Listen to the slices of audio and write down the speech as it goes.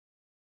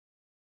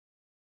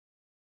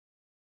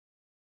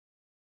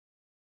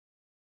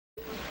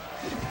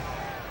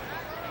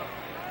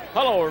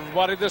Hello,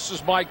 everybody. This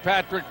is Mike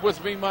Patrick.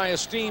 With me, my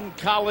esteemed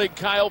colleague,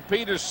 Kyle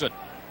Peterson.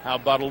 How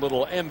about a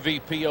little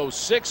MVP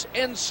 06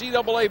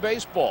 NCAA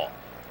Baseball?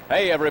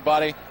 Hey,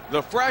 everybody.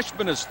 The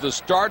freshman is the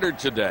starter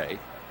today.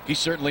 He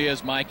certainly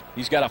is, Mike.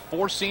 He's got a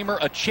four-seamer,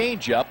 a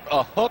changeup,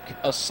 a hook,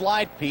 a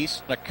slide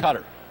piece, and a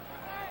cutter.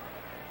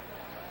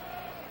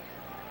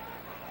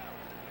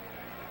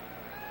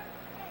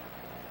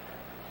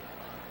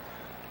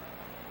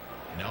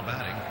 Now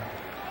batting,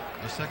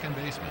 the second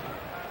baseman,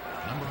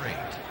 number 8.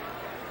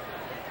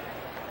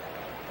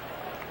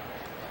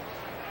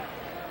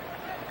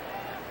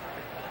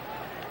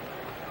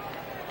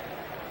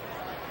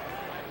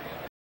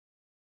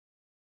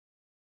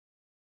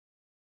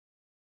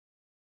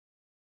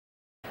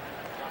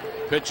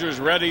 Pitcher's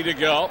ready to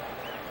go.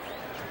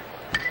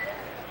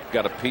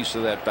 Got a piece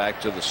of that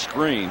back to the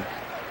screen.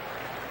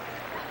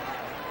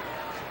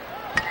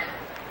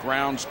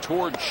 Grounds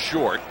towards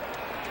short.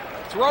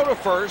 Throw to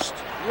first.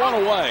 One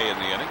away in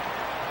the inning.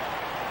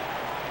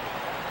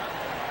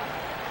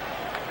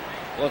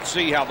 Let's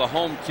see how the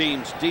home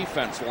team's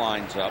defense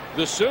lines up.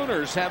 The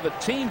Sooners have a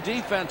team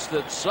defense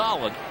that's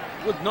solid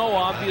with no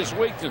obvious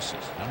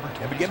weaknesses.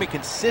 And give me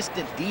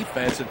consistent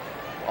defense, and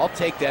I'll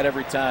take that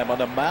every time. On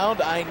the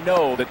mound, I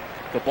know that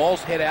the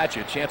ball's hit at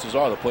you. Chances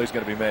are the play's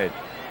going to be made.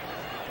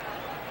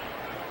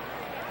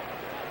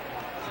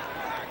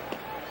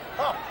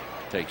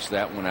 Takes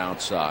that one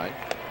outside.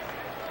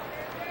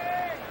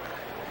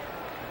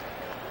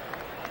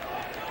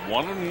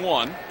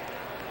 1-1.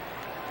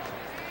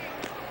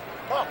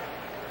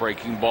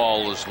 Breaking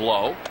ball is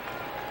low.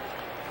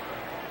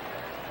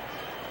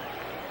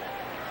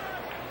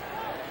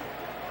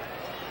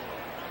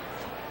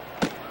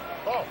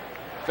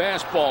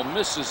 Fastball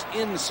misses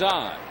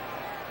inside.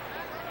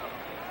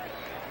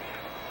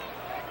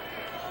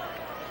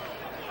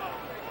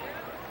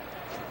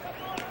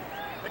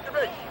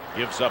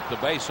 Gives up the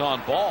base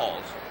on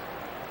balls.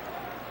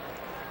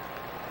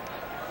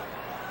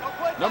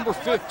 Number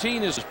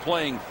 15 is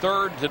playing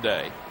third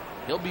today.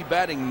 He'll be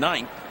batting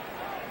ninth.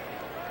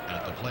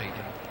 At the plate,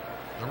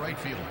 the right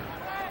fielder,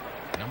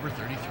 number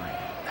 33.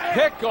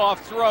 Pickoff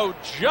throw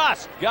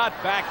just got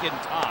back in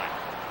time.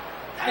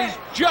 He's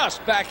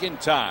just back in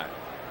time.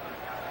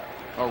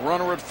 A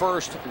runner at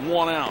first,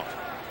 one out.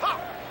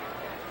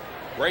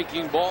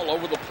 Breaking ball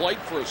over the plate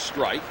for a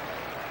strike.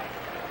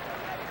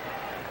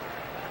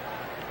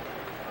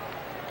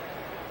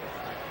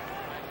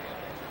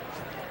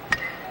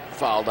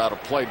 Fouled out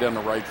of play down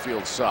the right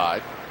field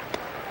side.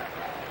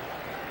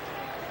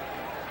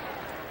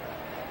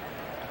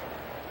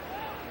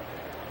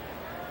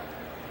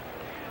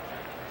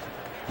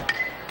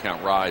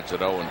 Count rides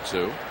at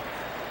 0-2.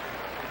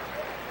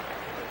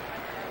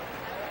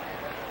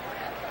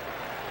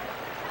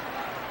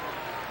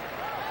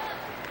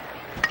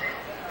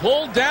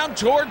 Pulled down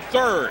toward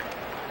third.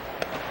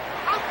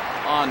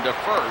 On to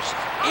first.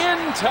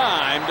 In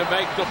time to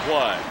make the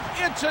play.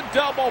 It's a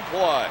double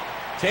play.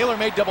 Taylor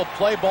made double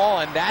play ball,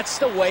 and that's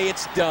the way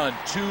it's done.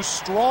 Two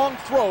strong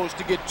throws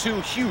to get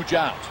two huge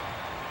outs.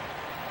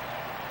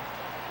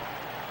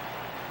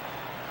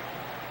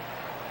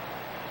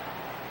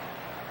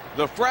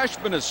 The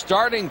freshman is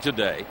starting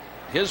today.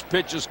 His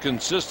pitches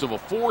consist of a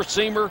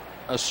four-seamer,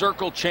 a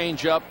circle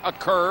changeup, a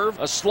curve,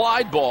 a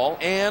slide ball,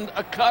 and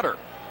a cutter.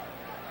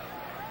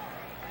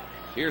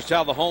 Here's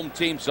how the home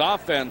team's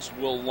offense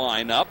will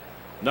line up.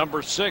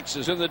 Number 6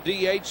 is in the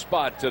DH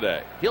spot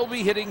today. He'll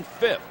be hitting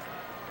fifth.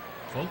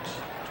 Folks,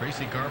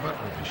 Tracy Garbutt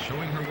will be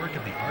showing her work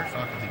at the Art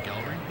Faculty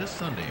Gallery this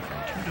Sunday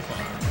from 2 to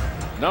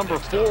 5. Number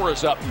 4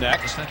 is up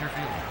next. The center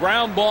field.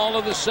 Ground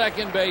ball to the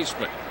second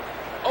baseman.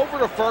 Over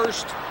to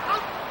first.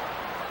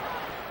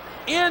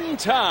 In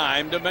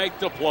time to make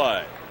the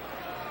play.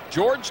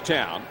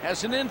 Georgetown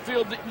has an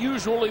infield that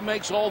usually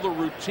makes all the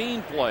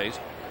routine plays,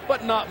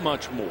 but not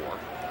much more.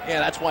 Yeah,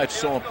 that's why it's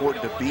so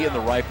important to be in the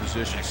right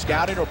position.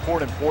 Scouting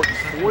report important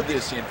for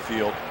this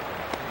infield.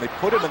 They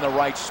put him in the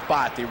right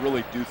spot. They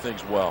really do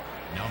things well.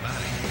 Now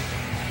batting,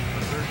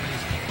 the third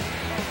baseman,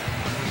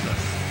 number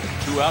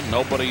 7. 2 out,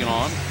 nobody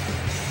on.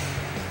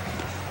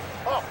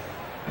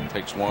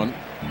 Takes one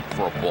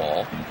for a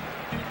ball.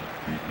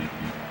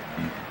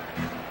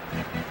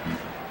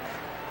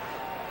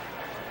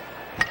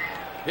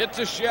 Hits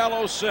a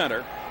shallow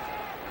center.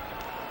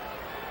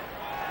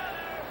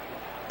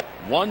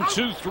 1,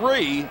 2,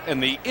 3,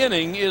 and the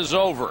inning is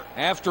over.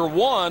 After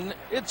 1,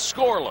 it's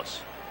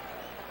scoreless.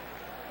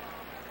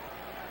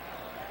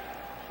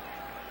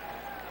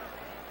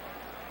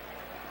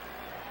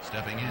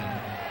 Stepping in,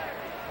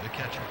 the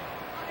catcher,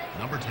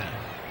 number 10.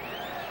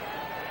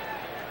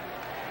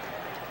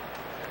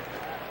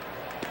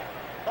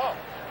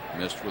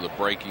 Missed with a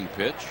breaking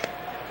pitch.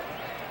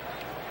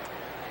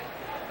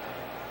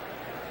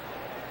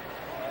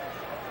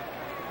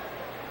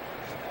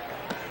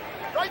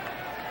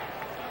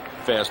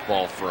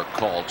 Fastball for a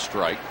called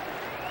strike.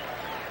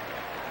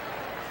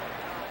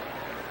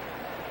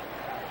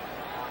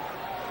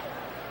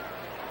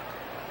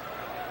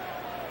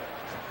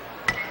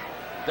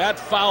 That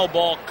foul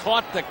ball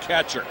caught the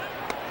catcher.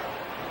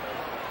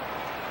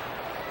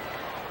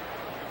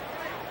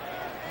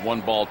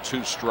 1 ball,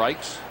 2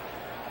 strikes.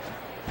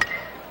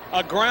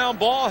 A ground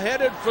ball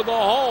headed for the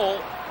hole,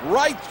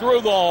 right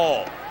through the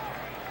hole.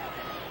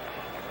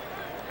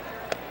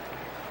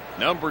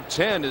 Number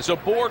 10 is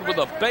aboard with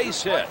a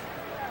base hit.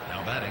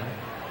 Now batting,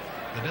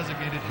 the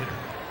designated hitter,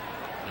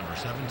 number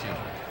 17.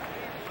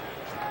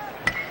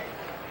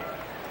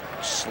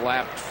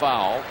 Slapped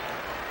foul.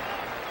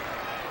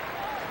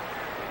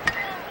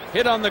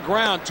 Hit on the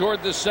ground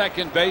toward the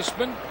second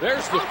baseman.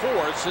 There's the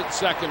force at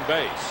second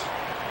base.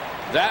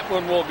 That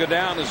one will go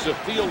down as the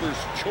fielder's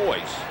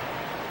choice.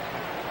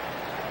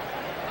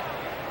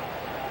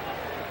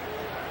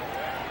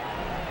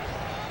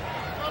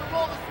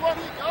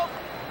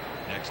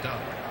 Next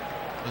up,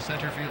 the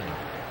center fielder,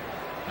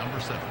 number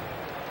 7.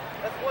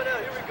 That's 1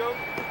 out. Here we go.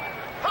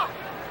 Ha!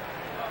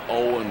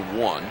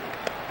 0-1.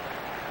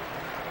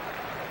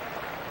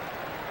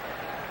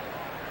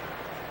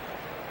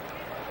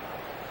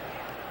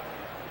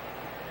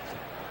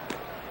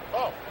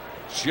 Oh.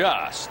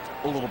 Just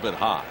a little bit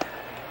high.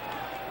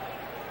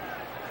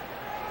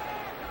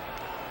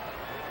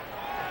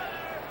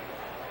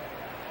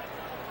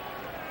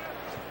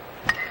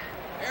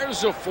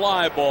 There's a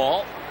fly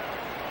ball.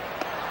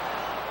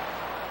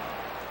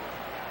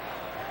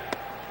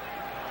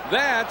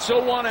 That's a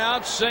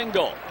 1-out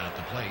single. At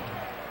the plate,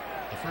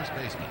 the first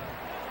baseman,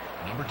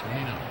 number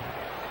 29.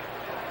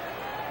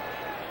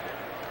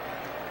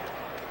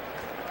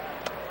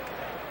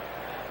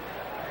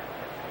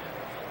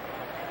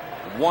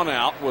 One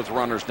out with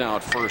runners now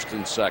at first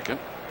and second.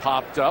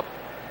 Popped up.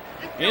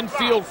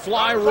 Infield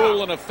fly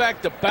rule in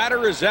effect. The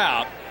batter is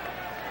out.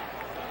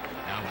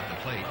 Now at the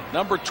plate,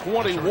 Number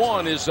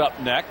 21 is up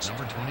next.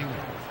 number 21.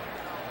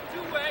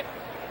 Two-way.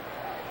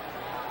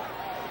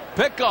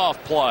 Pickoff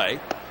play.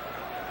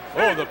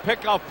 Oh, the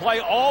pickoff play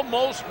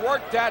almost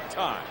worked that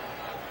time.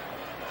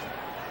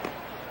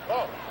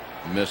 Oh.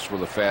 Missed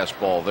with a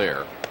fastball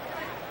there.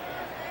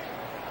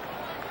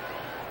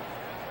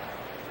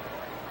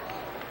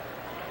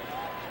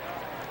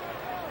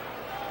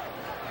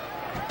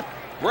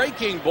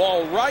 Breaking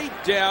ball right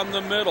down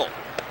the middle.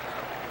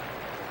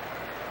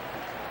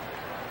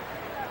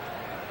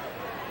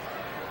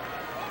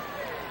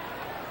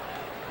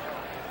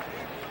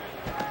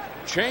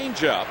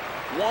 Change up,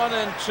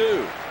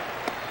 1-2.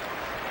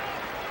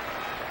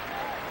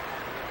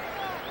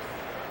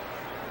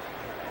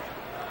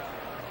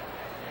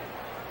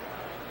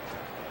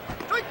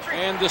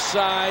 And the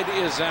side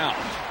is out.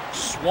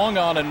 Swung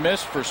on and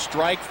missed for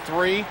strike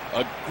 3.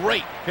 A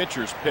great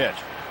pitcher's pitch.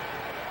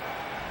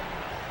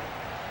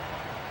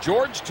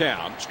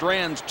 Georgetown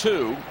strands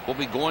 2. Will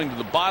be going to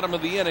the bottom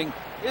of the inning.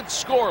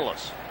 It's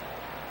scoreless.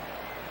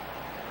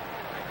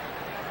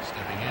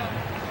 Stepping in,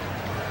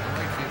 the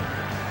right fielder,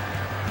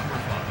 number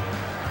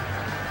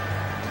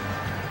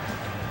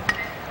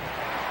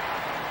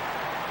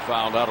 5.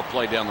 Fouled out a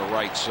play down the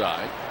right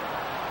side.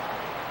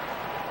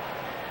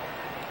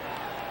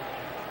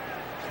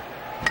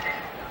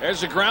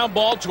 There's a ground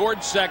ball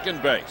towards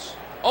second base.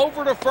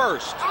 Over to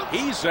first.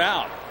 He's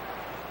out.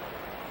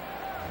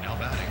 Now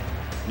batting,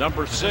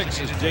 Number 6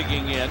 is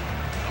digging in.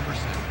 number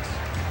 6.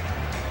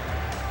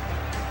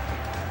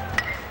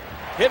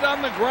 Hit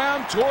on the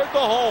ground toward the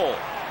hole.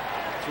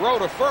 Throw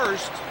to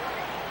first.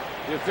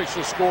 The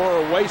official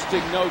scorer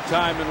wasting no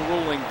time in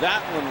ruling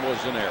that one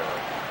was an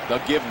error.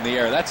 They'll give him the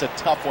error. That's a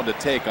tough one to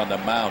take on the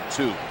mound,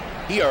 too.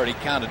 He already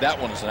counted that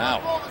one as an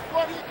out.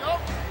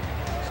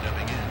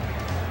 Stepping in,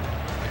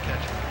 the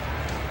catcher,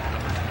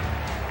 number 2.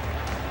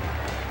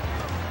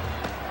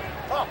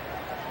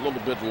 A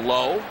little bit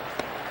low.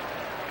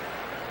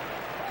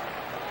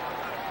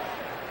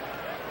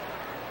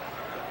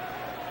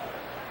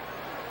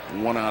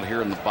 One out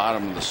here in the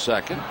bottom of the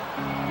second.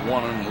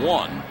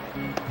 1-1.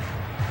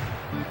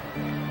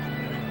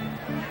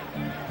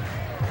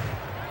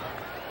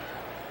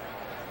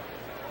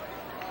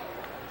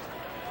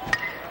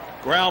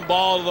 Ground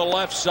ball to the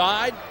left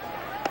side.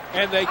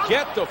 And they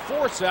get the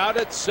force out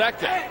at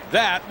second.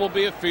 That will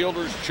be a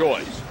fielder's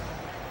choice.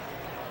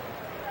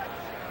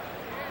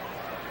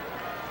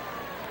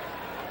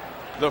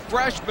 The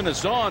freshman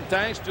is on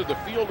thanks to the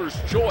fielder's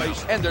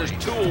choice, and there's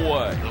 2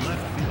 away. The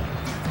left fielder,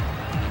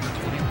 number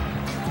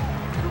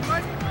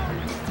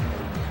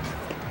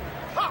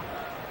 21.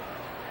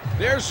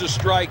 There's a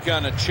strike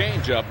on a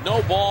changeup.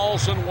 No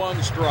balls and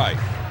 1 strike.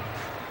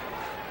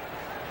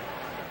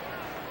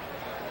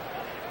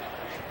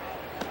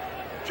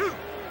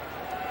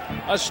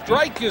 A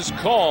strike is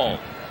called.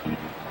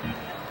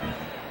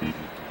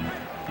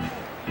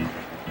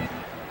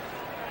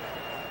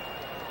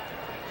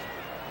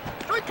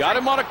 Got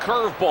him on a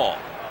curveball.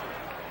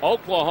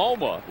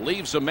 Oklahoma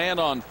leaves a man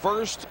on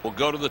first. Will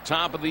go to the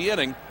top of the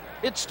inning.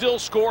 It's still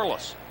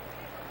scoreless.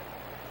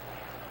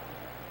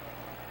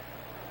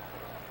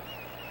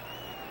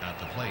 At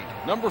the plate,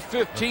 Number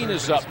 15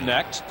 is up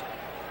next.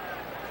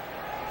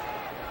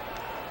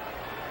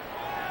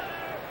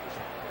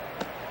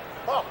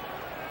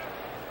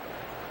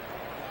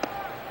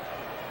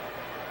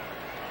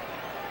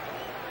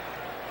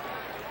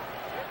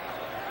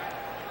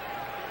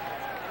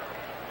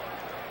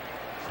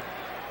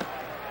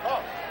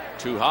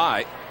 Too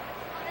high.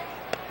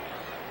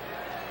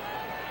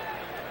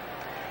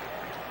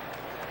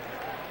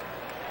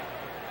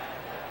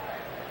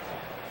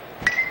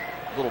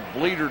 Little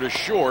bleeder to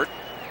short.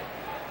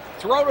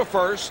 Throw to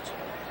first.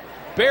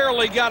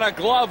 Barely got a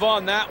glove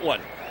on that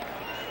one.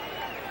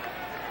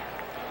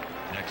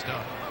 Next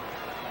up,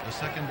 the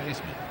second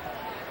baseman,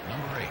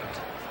 number 8.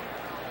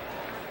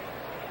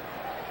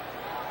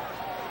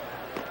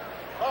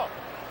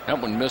 That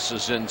one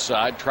misses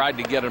inside. Tried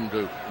to get him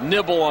to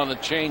nibble on a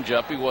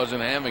changeup. He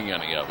wasn't having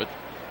any of it.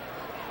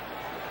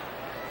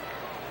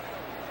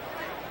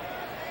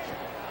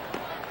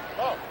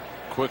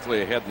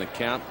 Quickly ahead in the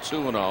count,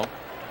 2-0.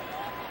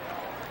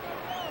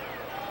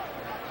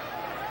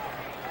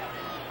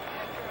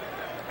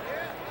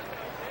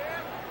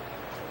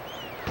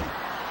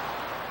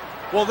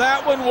 Well,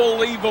 that one will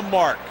leave a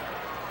mark.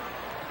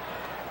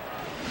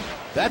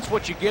 That's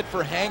what you get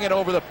for hanging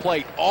over the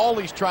plate. All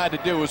he's tried to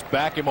do is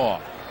back him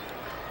off.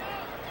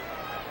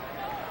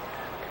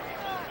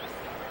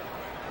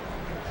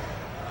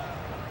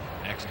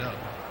 Next up,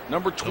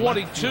 Number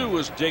 22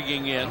 is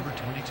digging in. number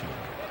 22.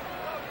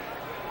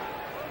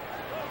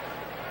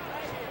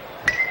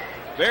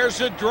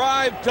 There's a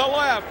drive to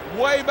left,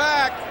 way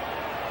back.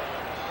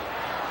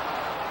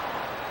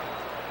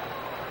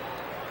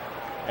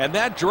 And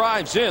that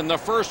drives in the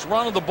first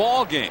run of the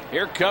ball game.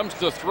 Here comes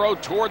the throw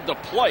toward the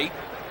plate.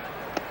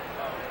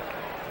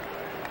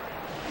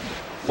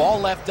 Ball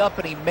left up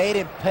and he made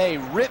him pay.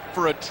 Rip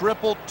for a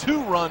triple,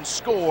 2-run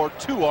score,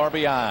 2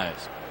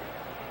 RBIs.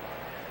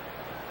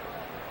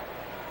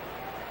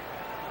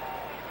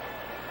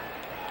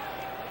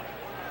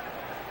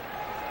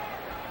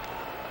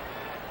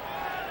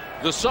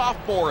 The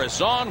sophomore is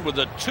on with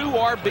a 2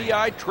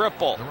 RBI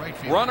triple. right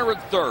field. Runner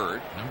at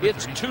third. Number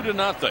It's 33.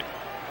 2-0.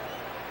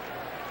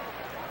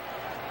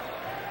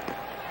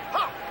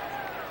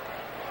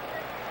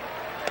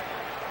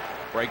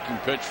 Breaking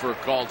pitch for a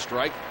called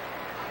strike.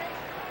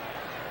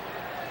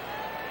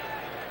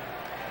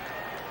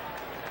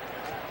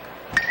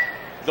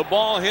 The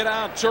ball hit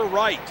out to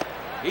right.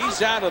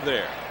 He's out of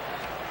there.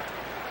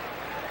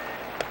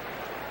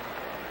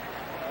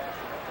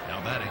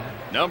 Now batting,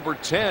 Number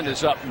 10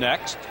 is up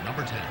next.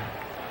 number 10.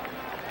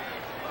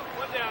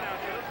 One down out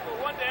here. Let's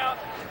go one down.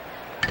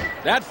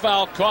 That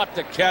foul caught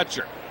the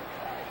catcher.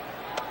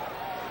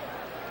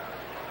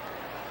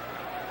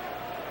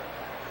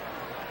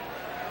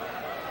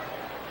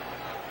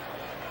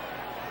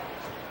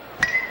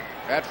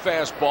 That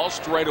fastball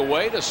straight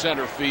away to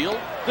center field.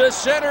 The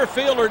center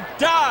fielder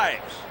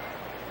dives.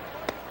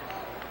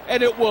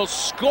 And it will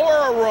score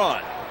a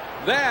run.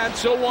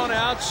 That's a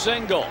 1-out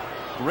single.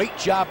 Great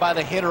job by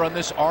the hitter on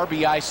this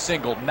RBI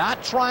single.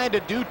 Not trying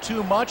to do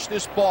too much.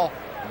 This ball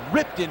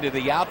ripped into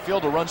the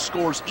outfield. A run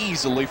scores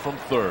easily from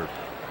third.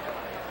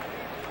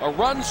 A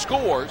run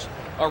scores.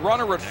 A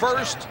runner at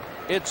first.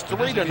 It's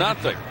 3-0.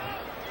 Number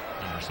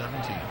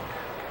 17.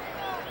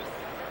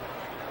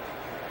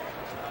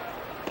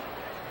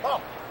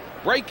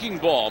 Breaking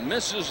ball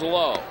misses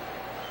low.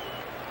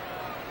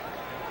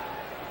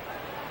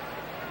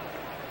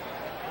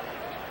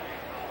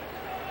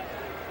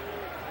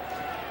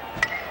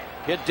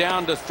 Hit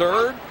down to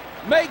third.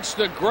 Makes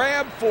the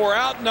grab for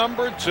out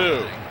number 2.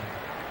 Batting,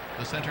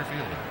 the center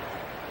fielder,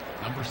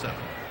 number 7.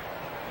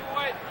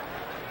 Wait.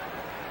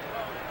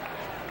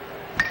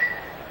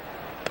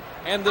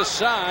 And the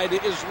side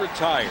is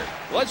retired.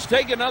 Let's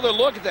take another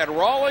look at that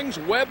Rawlings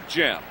Webb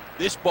gem.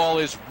 This ball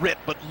is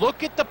ripped, but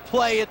look at the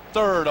play at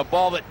third. A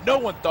ball that no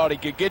one thought he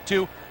could get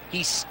to.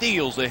 He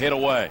steals the hit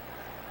away.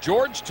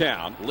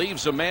 Georgetown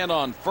leaves a man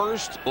on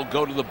first. Will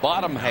go to the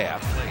bottom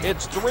half.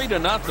 It's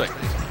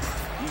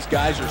 3-0. These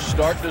guys are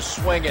starting to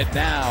swing it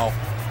now.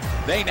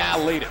 They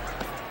now lead it.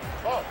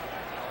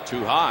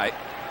 Too high.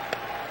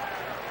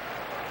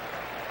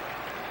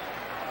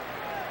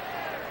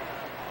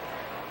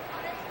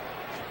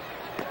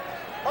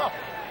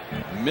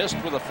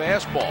 Missed with a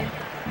fastball.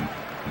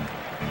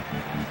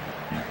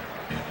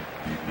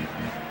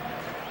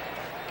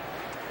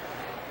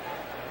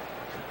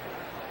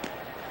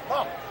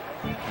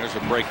 There's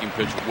a breaking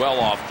pitch well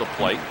off the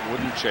plate.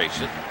 Wouldn't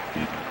chase it.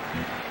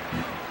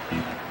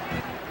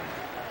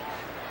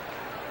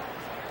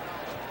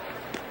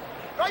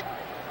 Right.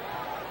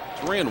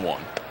 3-1.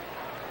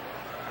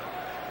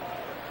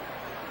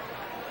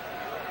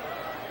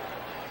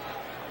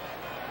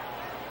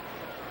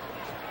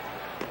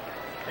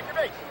 Take your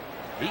base.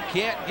 He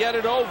can't get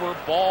it over.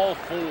 Ball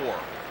 4.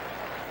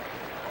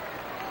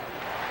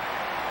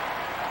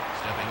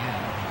 Stepping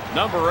in,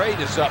 Number 8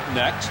 is up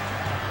next.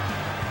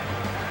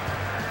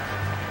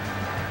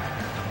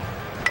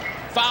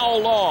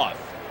 Foul off.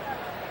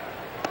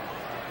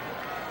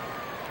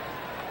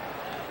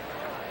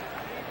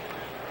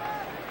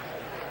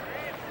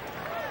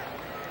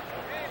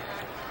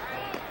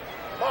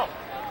 Ball.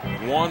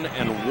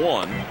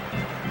 1-1.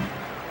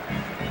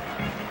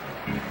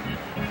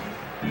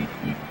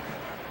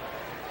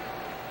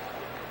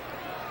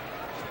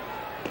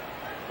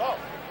 Ball.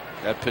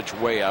 That pitch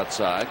way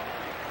outside.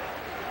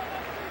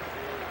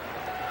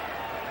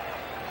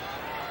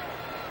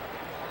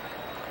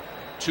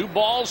 2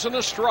 balls and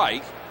a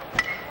strike.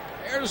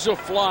 There's a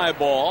fly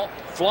ball.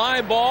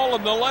 Fly ball,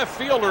 and the left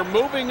fielder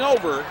moving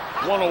over.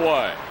 1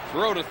 away.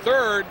 Throw to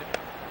third.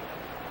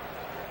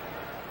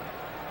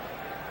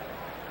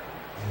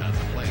 At the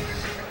plate,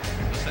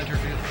 the center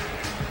fielder.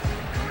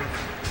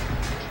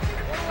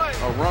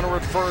 A runner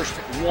at first,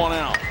 1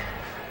 out.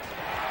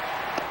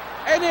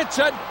 And it's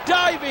a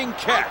diving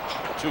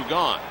catch. 2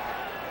 gone.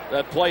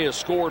 That play has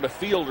scored a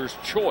fielder's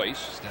choice.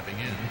 Stepping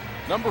in.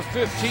 Number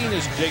 15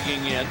 is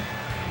digging in.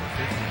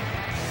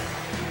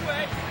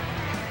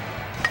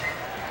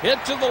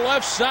 Hit to the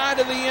left side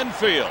of the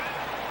infield.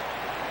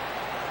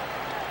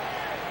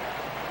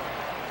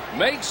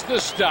 Makes the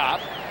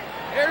stop.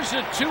 There's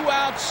a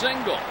 2-out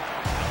single.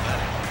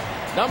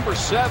 Number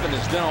 7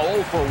 is now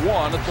 0 for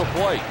 1 at the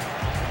plate.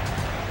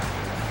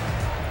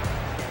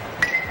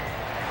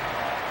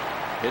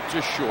 Hit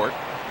to short.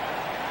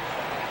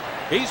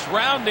 He's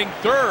rounding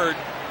third.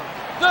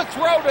 The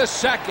throw to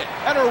second,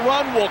 and a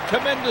run will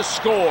come in to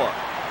score.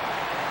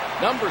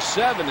 Number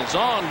 7 is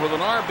on with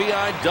an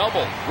RBI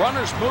double.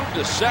 Runners move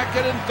to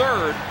second and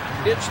third.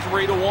 It's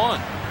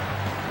 3-1.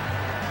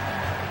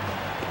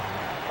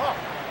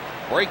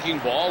 Breaking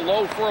ball,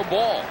 low for a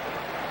ball.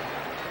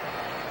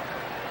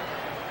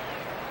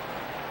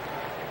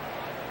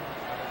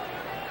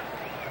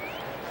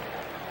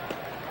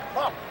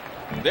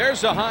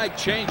 There's a high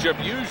changeup,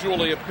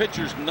 usually a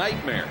pitcher's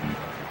nightmare.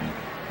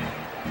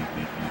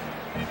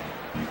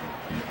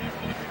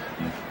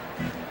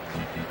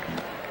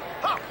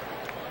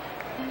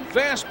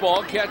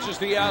 Fastball catches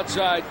the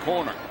outside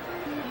corner.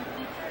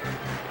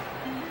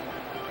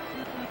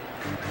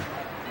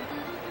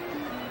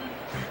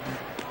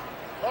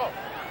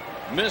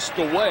 Missed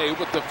away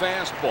with the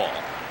fastball.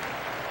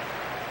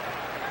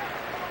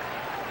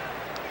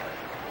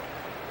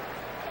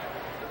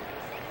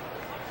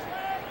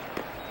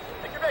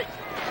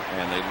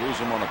 And they lose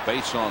him on a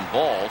base on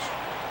balls.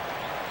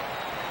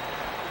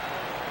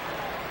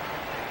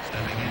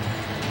 Stepping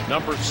in.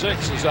 Number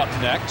 6 is up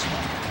next.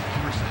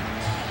 Number 6.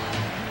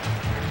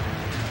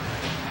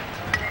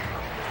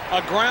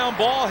 A ground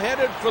ball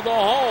headed for the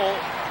hole,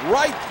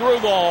 right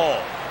through the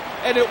hole,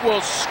 and it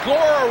will score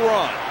a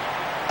run.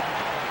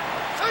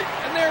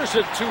 And there's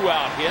a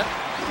 2-out hit.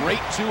 Great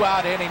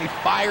 2-out inning. He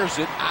fires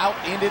it out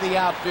into the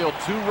outfield.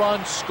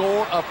 2-run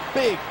score, a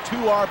big 2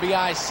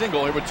 RBI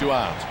single here with 2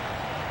 outs.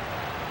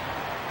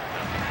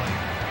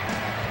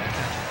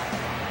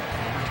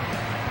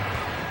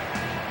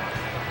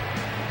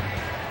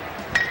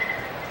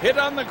 Hit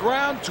on the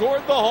ground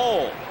toward the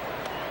hole.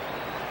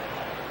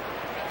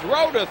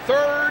 Throw to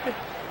third,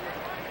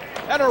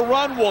 and a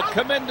run will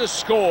come in to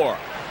score.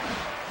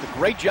 A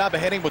great job of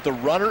hitting with the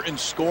runner in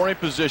scoring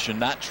position,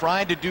 not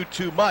trying to do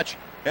too much,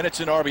 and it's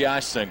an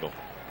RBI single.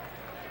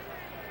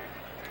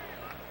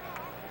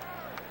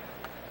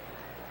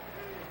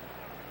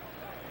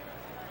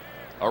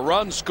 A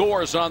run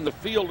scores on the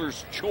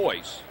fielder's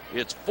choice.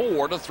 It's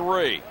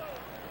 4-3.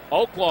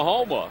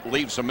 Oklahoma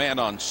leaves a man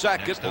on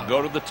second. Will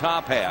go to the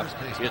top half.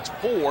 It's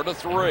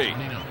 4-3.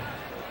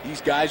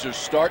 These guys are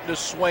starting to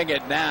swing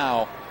it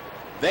now.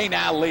 They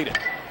now lead it.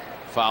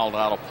 Fouled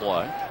out of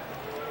play.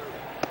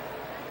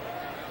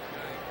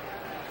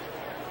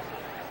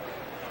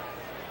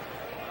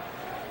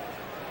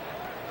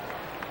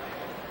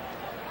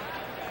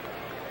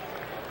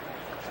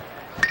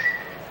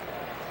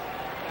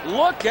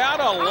 Look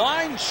out, a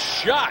line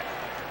shot.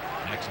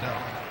 Next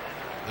up,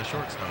 the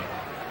shortstop,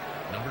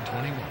 number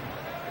 21.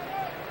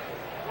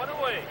 1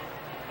 away.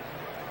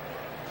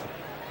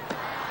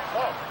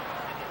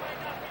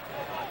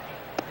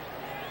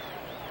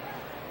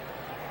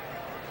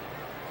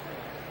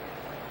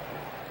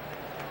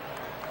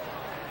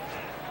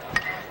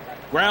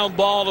 Ground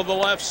ball to the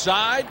left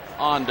side,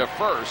 on to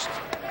first.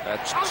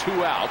 That's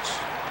 2 outs.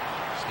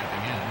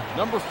 Stepping in.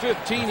 Number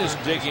 15 is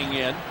digging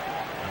in.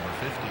 Number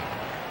 50.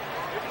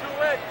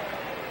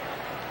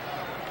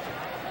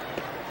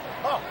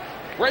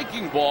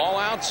 Breaking ball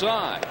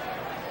outside.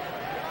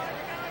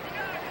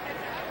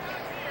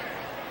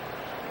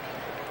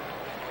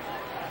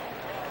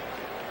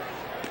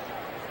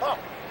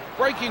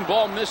 Breaking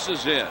ball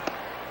misses in.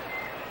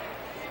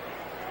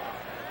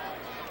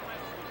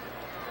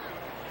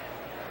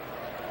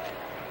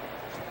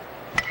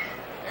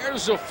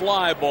 There's a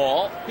fly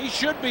ball. He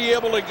should be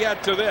able to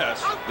get to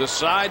this. The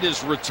side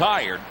is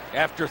retired.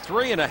 After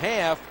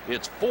 3.5,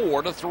 it's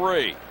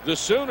 4-3. The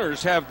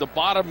Sooners have the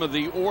bottom of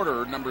the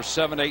order, number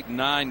 7, 8, and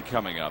 9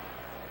 coming up.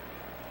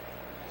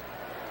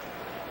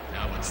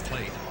 Now it's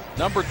plate.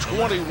 Number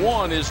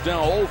 21 is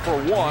now 0 for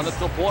 1 at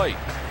the plate.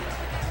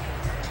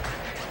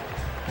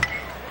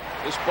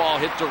 This ball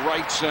hit to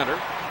right center.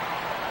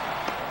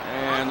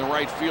 And the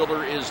right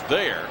fielder is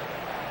there.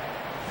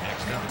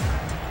 Next up.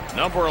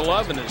 Number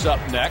 11 is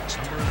up next.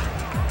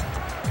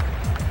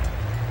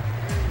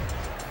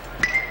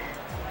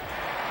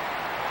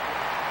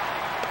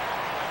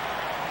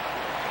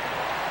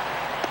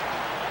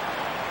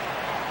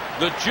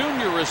 The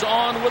junior is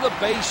on with a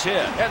base hit,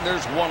 and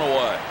there's 1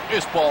 away.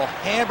 This ball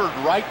hammered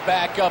right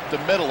back up the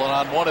middle, and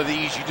on one of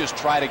these, you just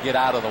try to get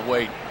out of the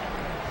way.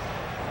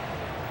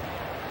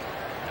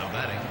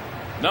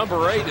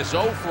 Number 8 is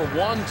 0 for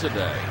 1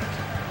 today.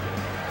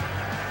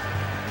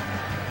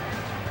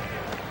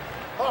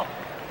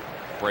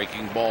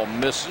 Breaking ball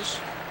misses.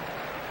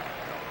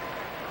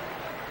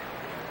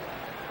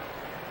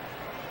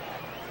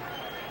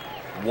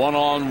 One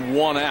on,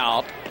 one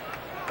out.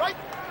 Right.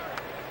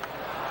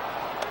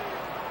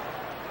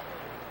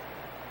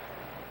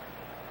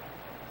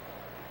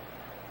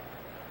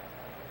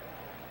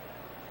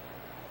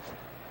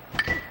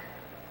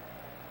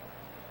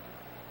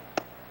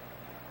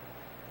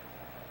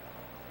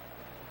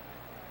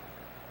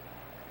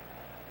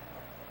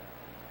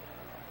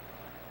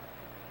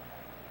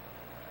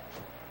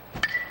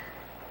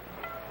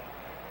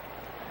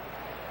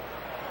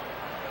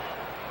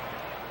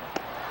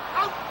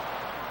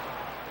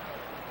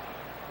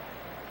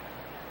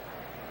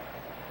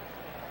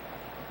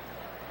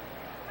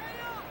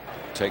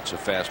 Takes a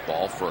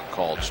fastball for a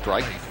called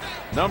strike.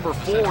 Number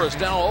 4 is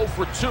now 0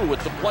 for 2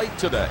 at the plate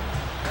today.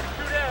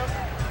 Two down.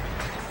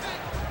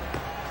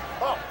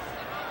 Oh.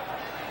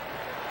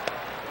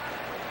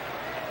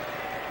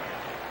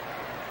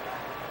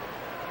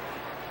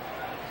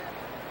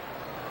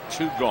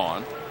 Two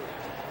gone.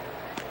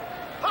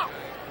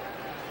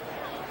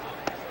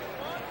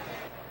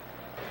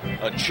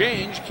 A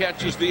change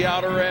catches the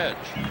outer edge.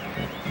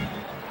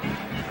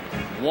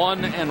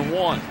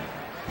 1-1.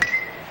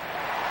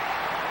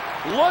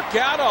 Look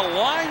out, a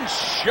line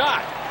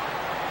shot.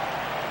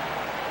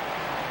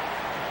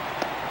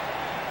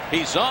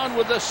 He's on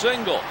with a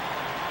single.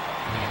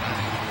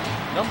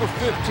 Number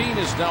 15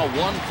 is now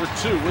 1 for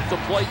 2 at the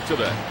plate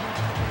today.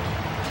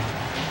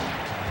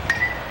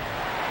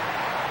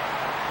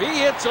 He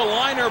hits a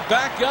liner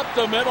back up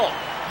the middle.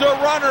 The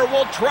runner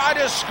will try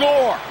to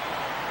score.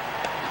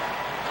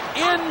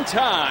 In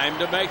time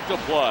to make the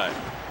play.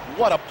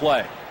 What a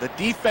play. The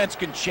defense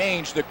can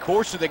change the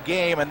course of the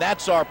game, and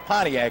that's our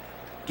Pontiac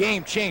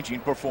game-changing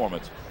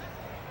performance.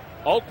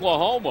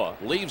 Oklahoma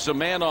leaves a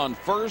man on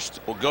first.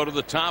 Will go to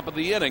the top of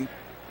the inning.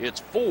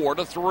 It's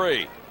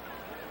 4-3.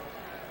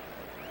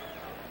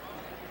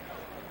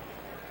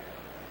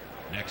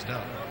 Next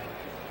up,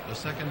 the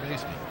second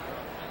baseman,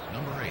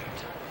 number 8.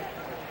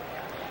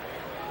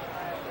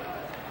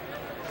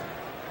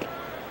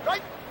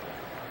 Right.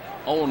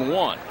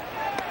 0-1.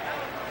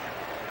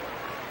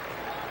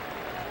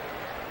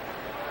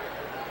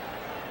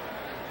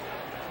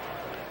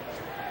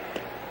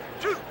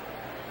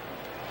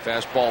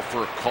 Fastball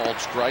for a called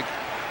strike.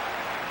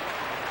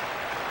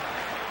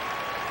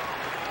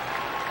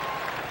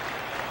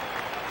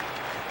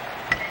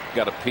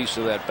 Got a piece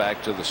of that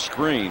back to the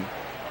screen.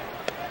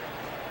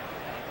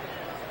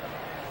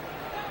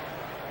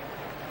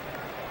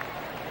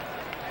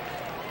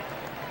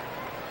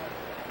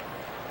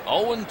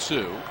 Oh and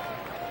 2.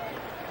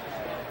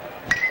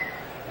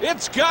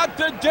 It's got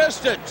the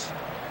distance.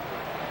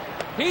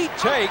 He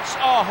takes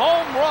a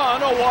home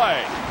run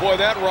away. Boy,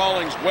 that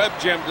Rawlings Webb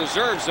gem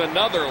deserves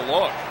another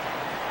look.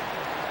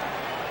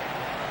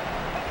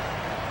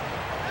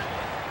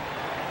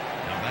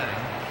 Now batting,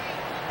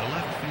 the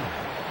left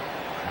fielder,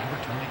 number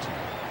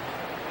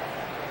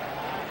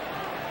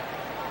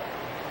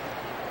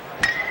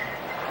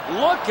 22.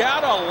 Look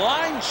out, a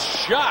line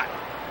shot.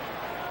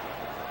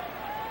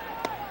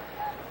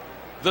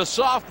 The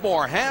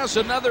sophomore has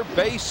another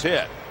base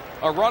hit.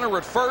 A runner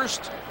at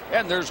first,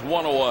 and there's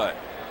one away.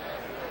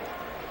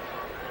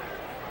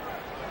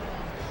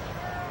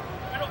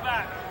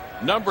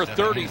 Number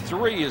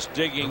 33 is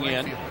digging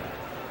in. Fielder,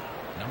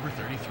 number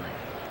 33.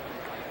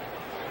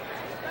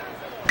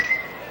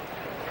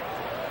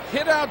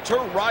 Hit out to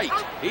right.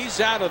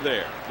 He's out of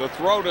there. The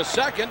throw to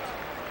second.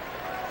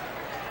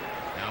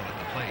 Now at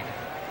the plate,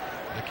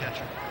 the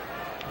catcher,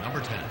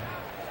 number 10.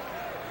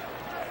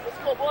 Let's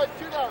go, boys.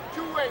 2 down.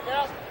 2-way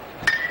now.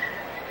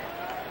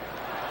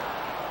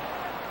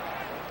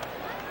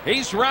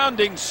 He's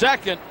rounding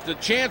second. The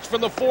chance for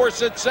the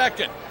force at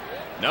second.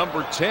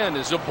 Number 10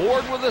 is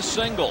aboard with a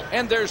single,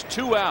 and there's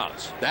 2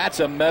 outs.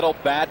 That's a metal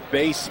bat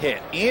base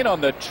hit. In on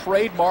the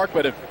trademark,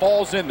 but it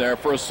falls in there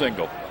for a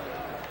single.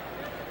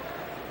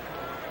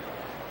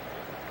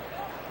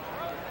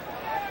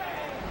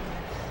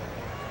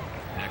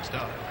 Next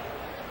up,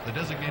 the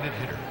designated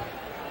hitter,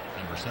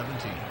 number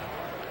 17.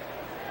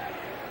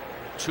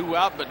 2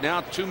 out, but now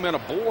 2 men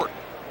aboard.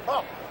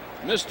 Oh.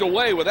 Missed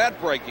away with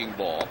that breaking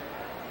ball.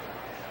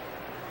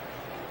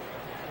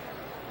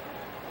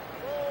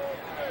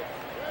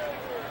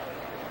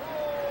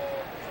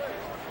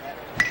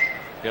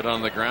 Hit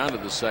on the ground to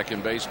the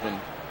second baseman.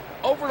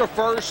 Over to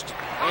first,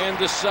 and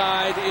the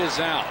side is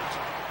out.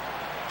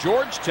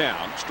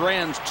 Georgetown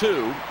strands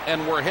 2,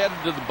 and we're headed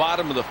to the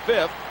bottom of the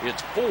 5th.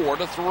 It's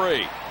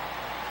 4-3.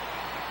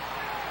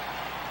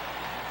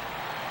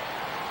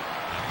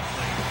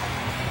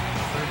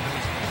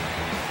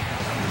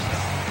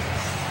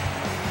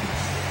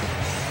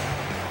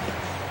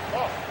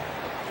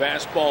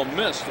 Fastball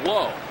missed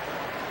low.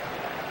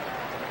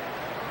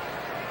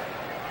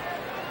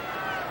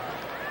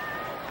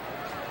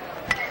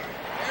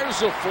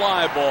 There's a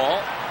fly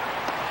ball.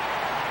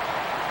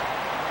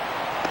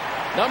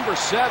 Number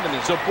 7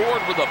 is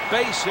aboard with a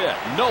base hit.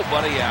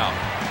 Nobody out.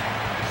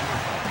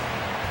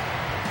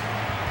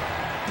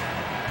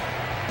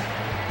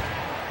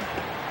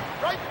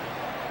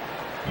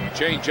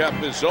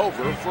 Changeup is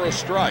over for a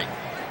strike.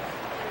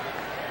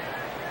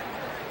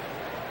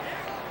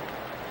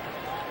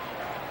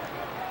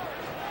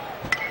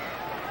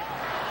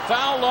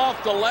 Foul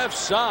off the left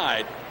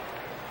side.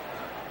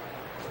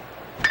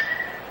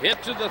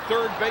 Hit to the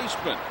third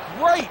baseman.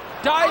 Great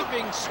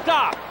diving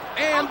stop.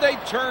 And they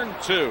turn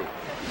 2.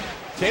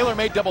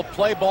 Taylor-made double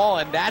play ball,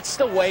 and that's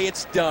the way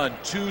it's done.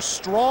 2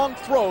 strong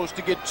throws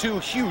to get 2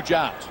 huge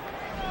outs.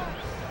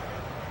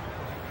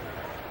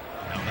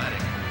 Now batting,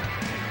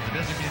 the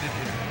designated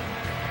hitter,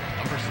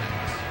 number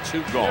 6.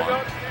 2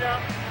 gone.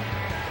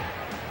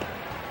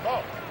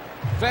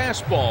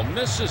 Fastball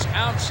misses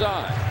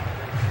outside.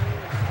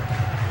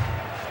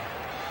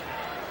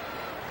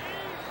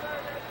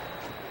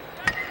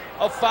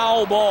 A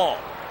foul ball.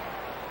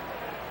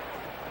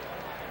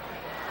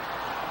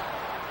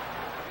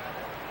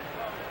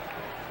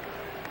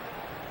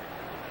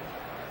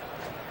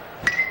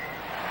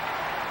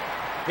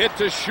 Hit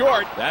to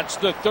short. That's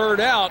the third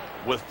out.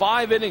 With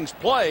 5 innings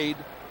played,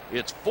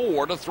 it's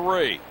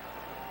 4-3.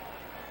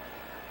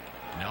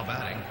 Now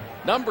batting.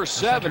 Number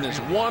 7 is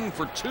 1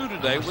 for 2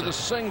 today with a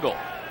single.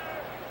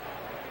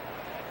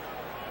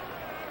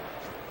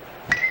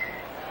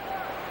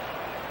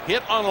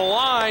 Hit on a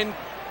line.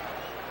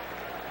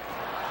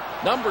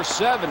 Number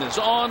 7 is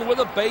on with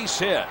a base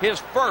hit. His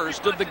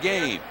first of the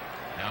game.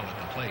 Now at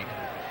the plate,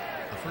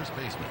 the first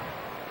baseman,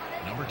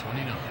 number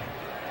 29.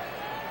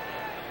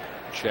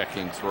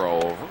 Checking throw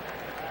over.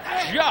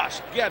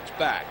 Just gets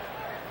back.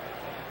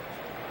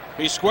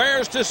 He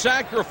squares to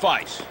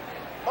sacrifice.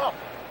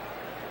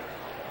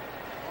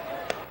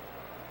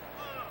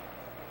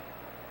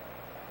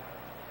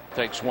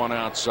 Takes one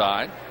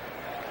outside.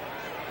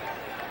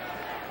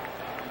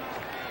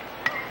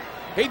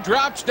 He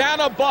drops down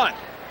a bunt.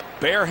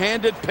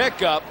 Barehanded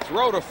pickup.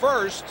 Throw to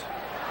first.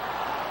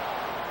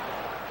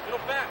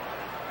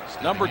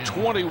 Number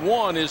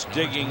 21 is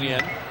digging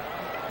in.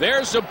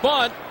 There's a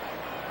bunt.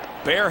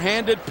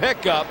 Barehanded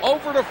pickup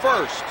over to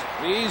first.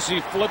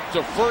 Easy flip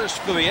to first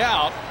for the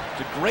out.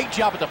 It's a great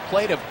job at the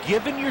plate of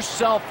giving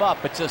yourself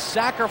up. It's a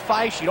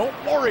sacrifice. You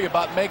don't worry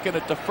about making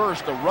it to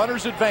first. The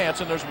runners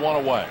advance, and there's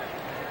 1 away.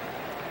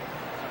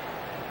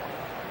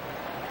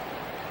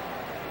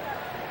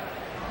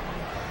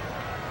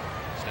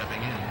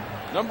 Stepping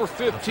in. Number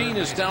 15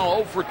 is now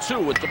 0 for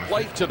 2 at the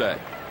plate today.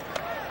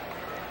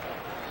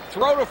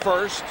 Throw to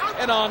first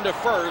and on to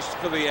first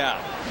for the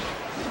out.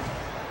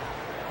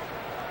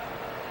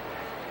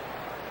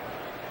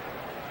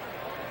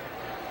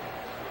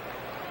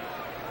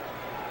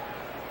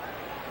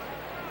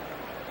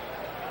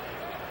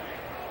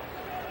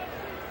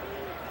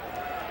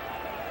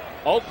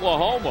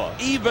 Oklahoma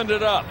evened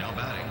it up. Now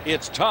batting.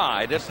 It's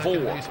tied at 4.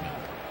 Baseman,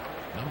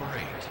 number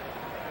 8.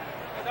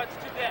 That's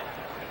too dead.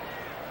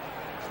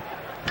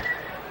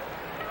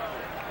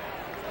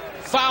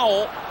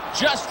 Foul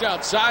just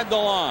outside the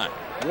line.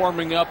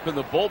 Warming up in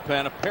the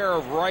bullpen, a pair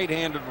of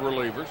right-handed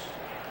relievers.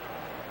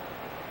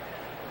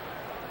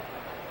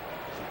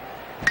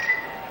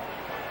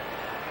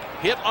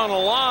 Hit on a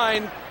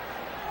line,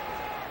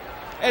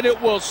 and it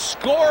will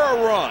score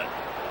a run.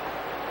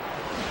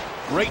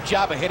 Great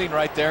job of hitting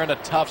right there in a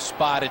tough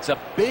spot. It's a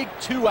big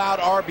 2-out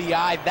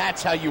RBI.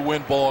 That's how you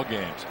win ball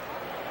games.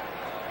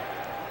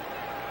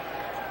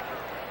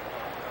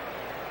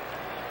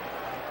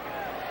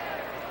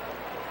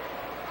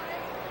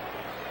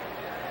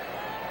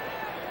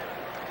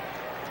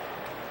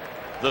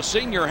 The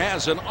senior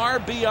has an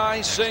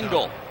RBI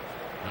single.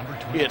 Number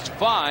 22. It's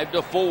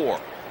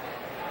 5-4.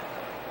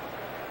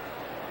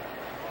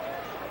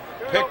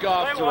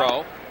 Pickoff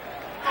throw.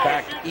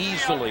 Backed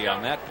easily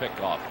on that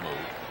pickoff move.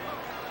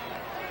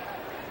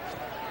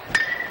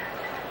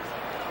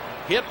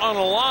 Hit on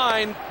a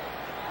line.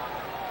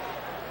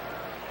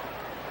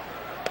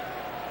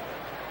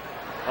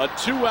 A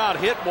 2-out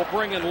hit will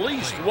bring at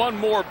least one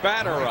more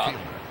batter Right up.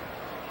 fielder,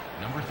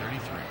 number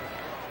 33.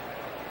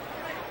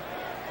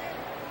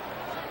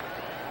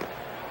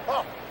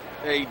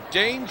 A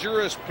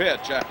dangerous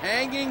pitch, a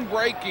hanging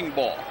breaking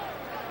ball.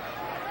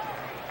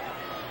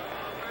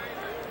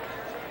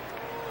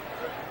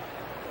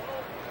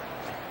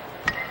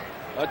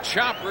 A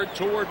chopper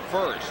toward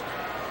first.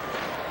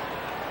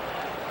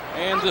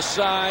 And the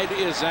side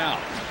is out.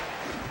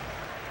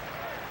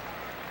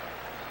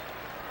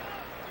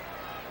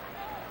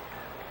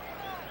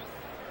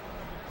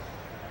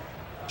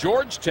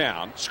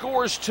 Georgetown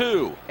scores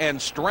 2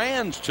 and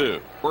strands 2.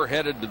 We're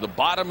headed to the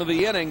bottom of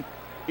the inning.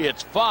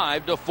 It's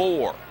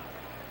 5-4.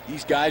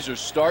 These guys are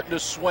starting to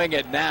swing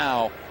it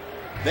now.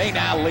 They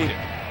now lead it.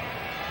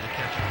 The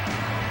catcher,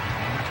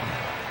 number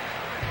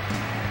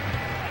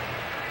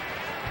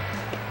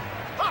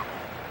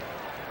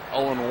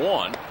 20.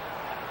 0-1.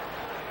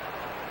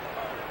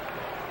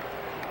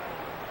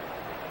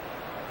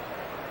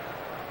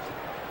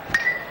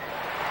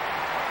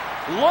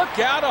 Look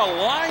out, a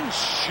line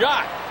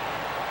shot.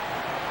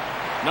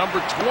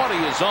 Number 20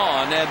 is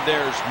on, and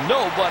there's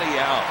nobody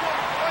out.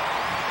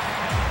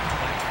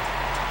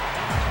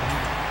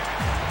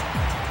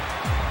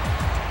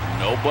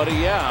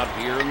 Nobody out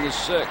here in the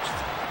 6th.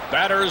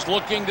 Batter is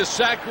looking to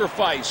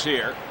sacrifice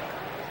here.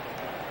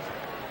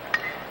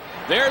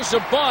 There's a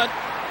bunt.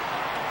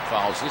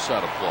 Fouls this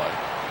out of play.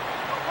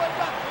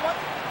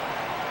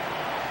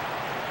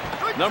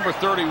 Number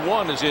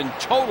 31 is in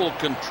total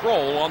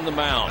control on the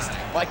mound.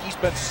 Like he's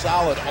been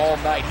solid all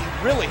night.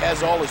 He really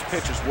has all his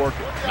pitches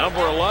working.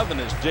 Number 11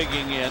 is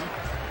digging in.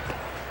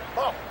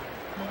 A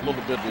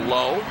little bit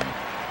low.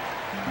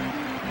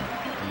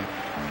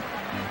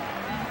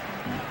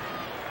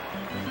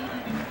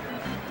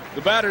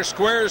 The batter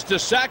squares to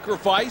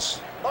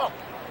sacrifice.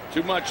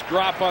 Too much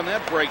drop on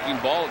that breaking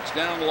ball. It's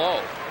down low.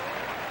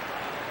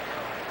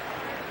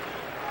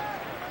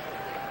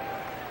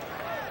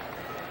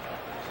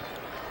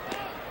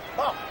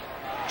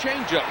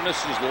 Changeup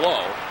misses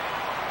low.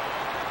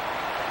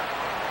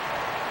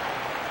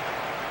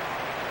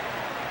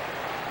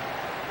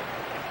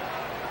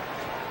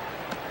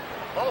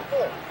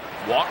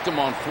 Walked him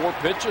on 4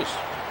 pitches.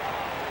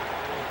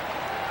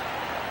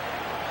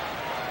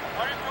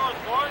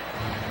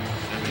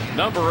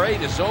 Number 8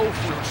 is 0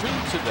 for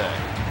 2 today.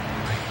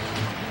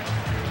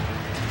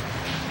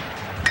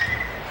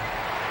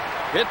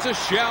 Hits a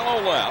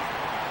shallow left.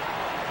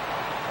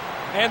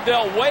 And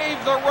they'll wave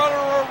the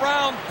runner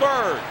around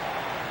third.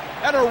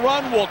 And a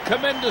run will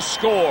come in to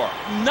score.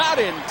 Not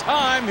in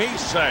time,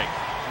 he's safe.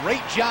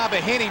 Great job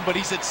of hitting, but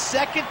he's at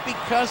second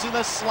because of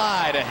the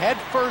slide. A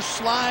head-first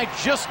slide,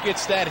 just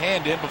gets that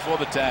hand in before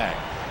the tag.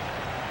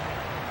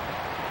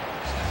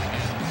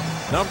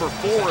 Number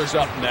 4 is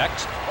up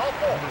next.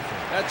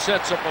 That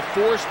sets up a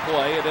force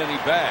play at any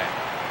bag.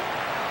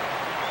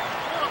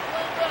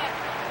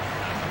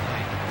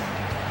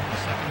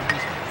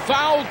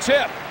 Foul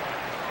tip.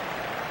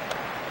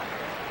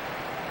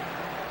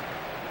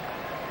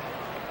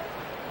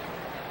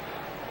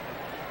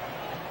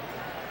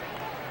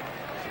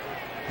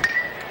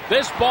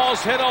 This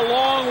ball's hit a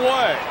long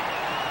way.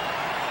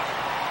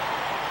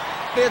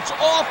 It's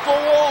off the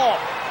wall.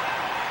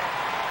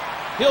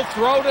 He'll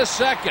throw to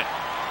second.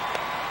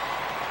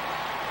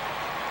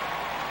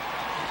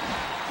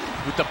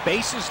 With the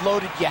bases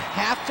loaded, you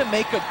have to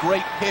make a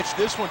great pitch.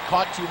 This one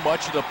caught too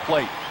much of the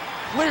plate.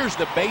 Clears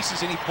the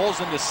bases, and he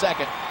pulls into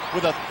second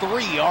with a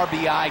 3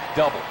 RBI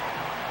double.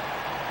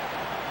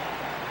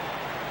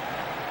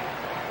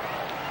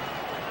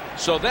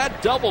 So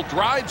that double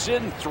drives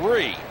in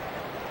 3.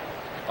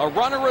 A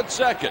runner at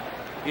second.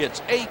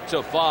 It's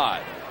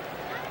 8-5.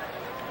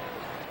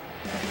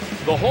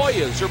 The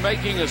Hoyas are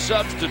making a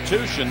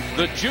substitution.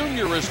 The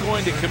junior is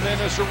going to come in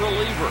as a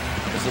reliever.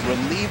 As a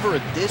reliever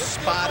at this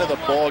spot of the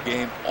ball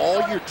game,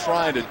 all you're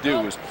trying to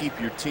do is keep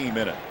your team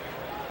in it.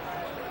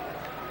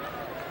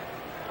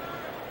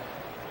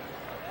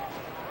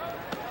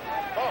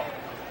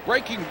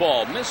 Breaking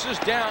ball misses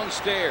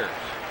downstairs.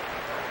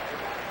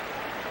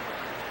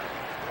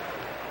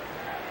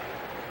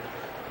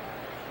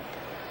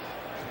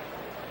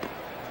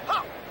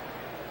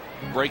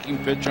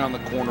 Breaking pitch on the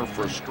corner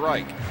for a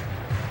strike.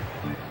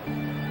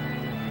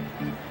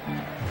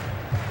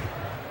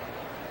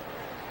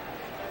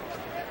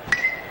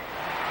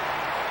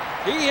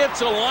 He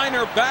hits a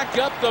liner back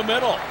up the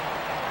middle.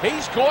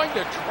 He's going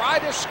to try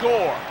to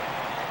score.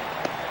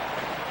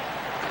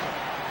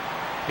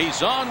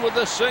 He's on with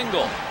a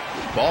single.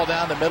 Ball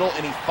down the middle,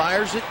 and he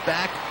fires it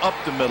back up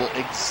the middle.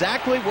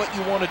 Exactly what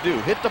you want to do.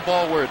 Hit the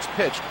ball where it's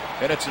pitched,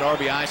 and it's an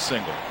RBI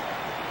single.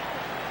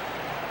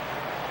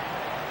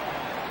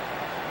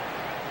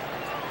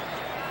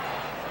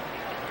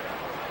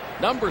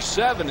 Number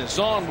 7 is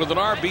on with an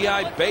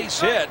RBI base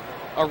hit.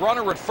 A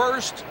runner at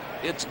first.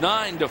 It's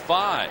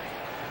 9-5.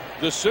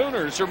 The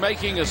Sooners are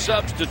making a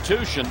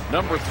substitution.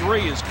 Number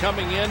 3 is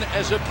coming in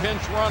as a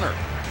pinch runner.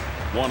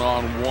 1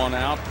 on, 1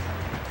 out.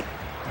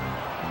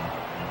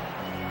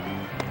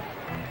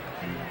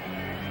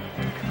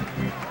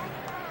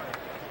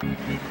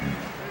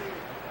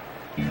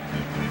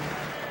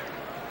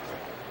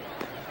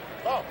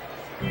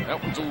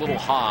 That one's a little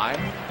high.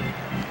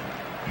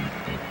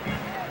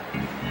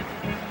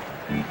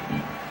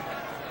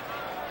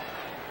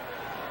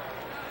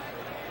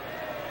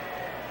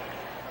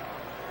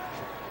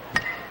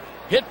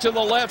 Hit to the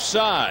left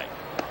side.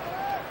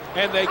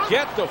 And they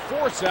get the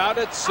force out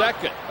at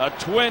second. A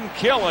twin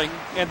killing,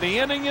 and the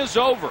inning is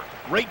over.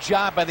 Great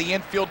job by the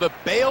infield to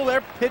bail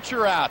their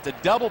pitcher out. The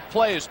double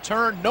play is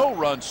turned, no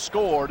runs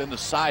scored, and the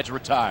side's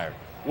retired.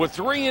 With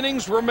 3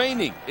 innings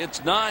remaining,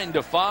 it's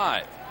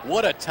 9-5.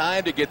 What a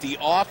time to get the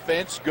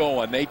offense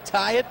going. They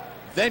tie it,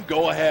 then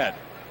go ahead.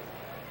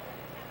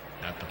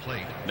 At the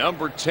plate.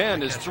 Number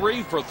 10 is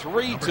 3 for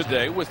 3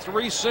 today with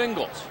 3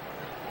 singles.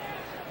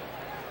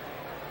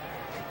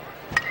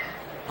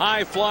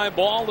 High fly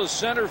ball to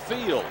center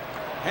field.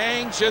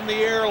 Hangs in the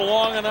air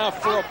long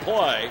enough for a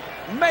play.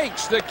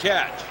 Makes the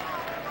catch.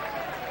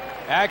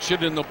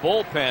 Action in the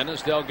bullpen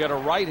as they'll get a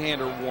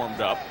right-hander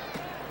warmed up.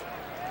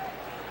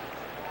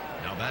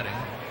 Now batting.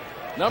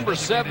 Number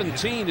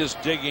 17 is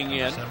digging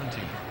in.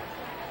 17.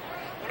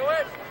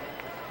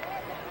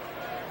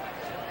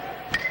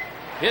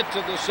 Hit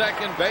to the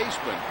second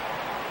baseman.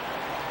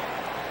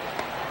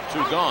 2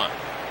 gone.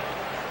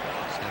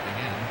 Stepping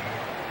in,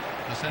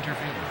 the center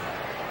fielder,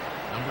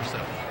 number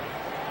 7.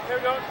 Here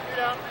we go. 3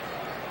 down.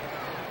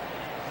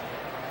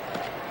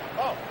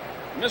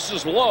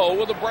 Misses low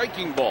with a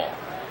breaking ball.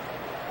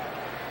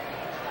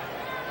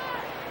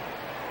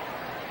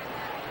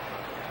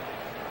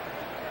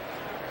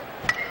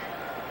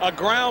 A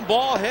ground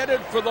ball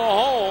headed for the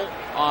hole.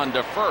 On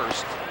to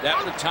first.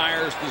 That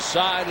retires the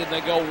side, and they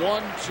go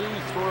 1, 2,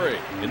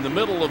 3. In the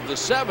middle of the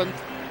 7th,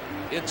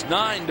 it's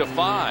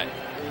 9-5.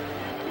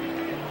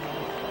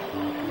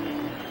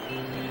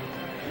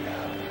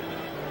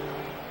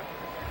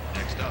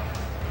 Next up,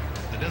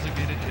 the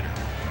designated hitter,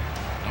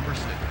 number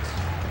 6.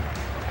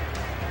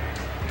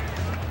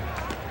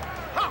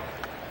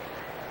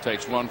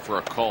 Takes one for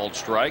a called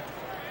strike.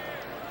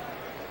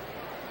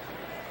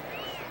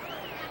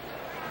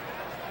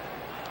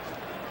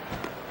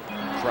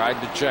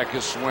 Tried to check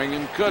his swing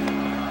and couldn't.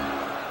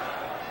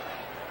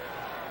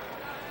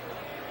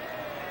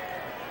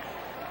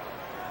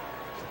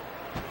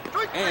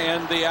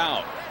 And the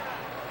out.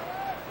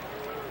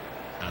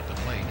 At the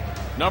plate,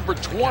 Number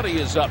 20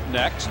 is up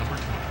next. number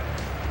 20.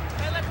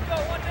 Hey, let's go.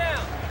 1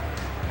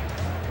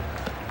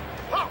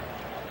 down.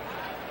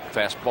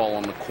 Fastball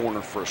on the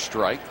corner for a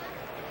strike.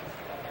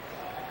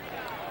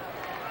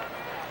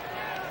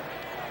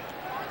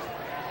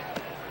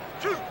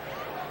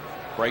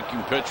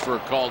 Breaking pitch for a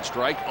called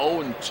strike.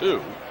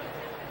 0-2.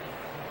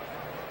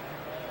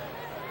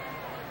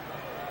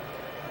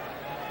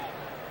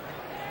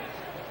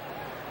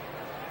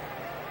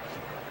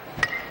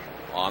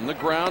 On the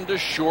ground to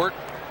short.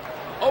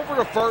 Over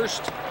to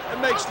first.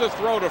 And makes the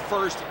throw to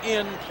first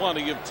in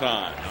plenty of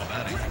time. Now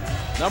batting,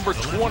 Number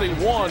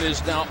 21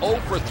 is now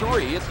 0 for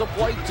 3 at the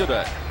plate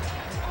today.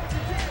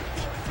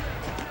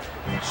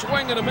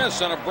 Swing and a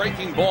miss on a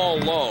breaking ball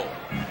low.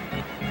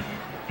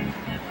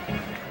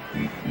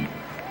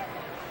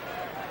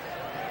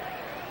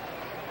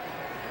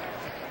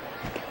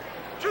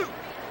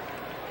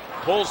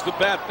 Pulls the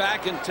bat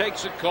back and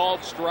takes a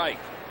called strike.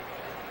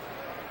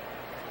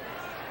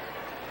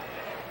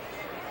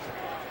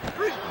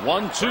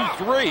 1, 2,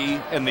 3,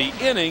 and the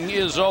inning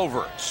is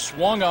over.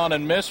 Swung on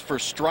and missed for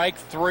strike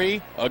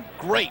 3. A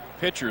great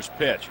pitcher's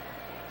pitch.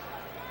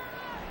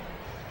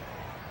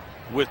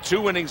 With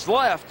 2 innings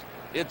left,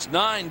 it's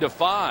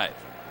 9-5.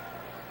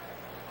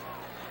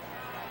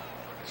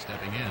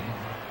 stepping in,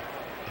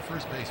 the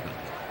first baseman,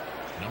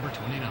 number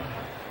 29.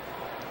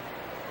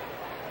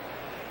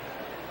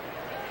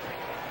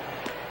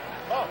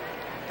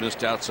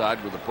 Missed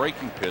outside with a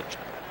breaking pitch.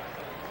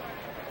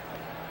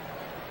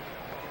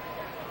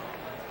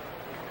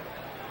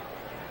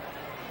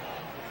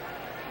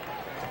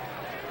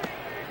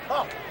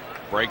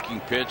 Breaking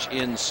pitch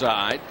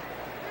inside.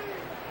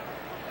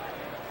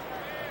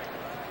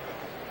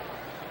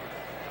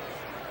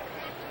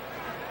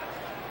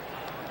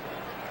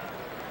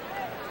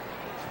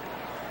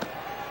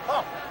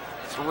 Oh.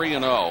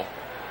 3-0.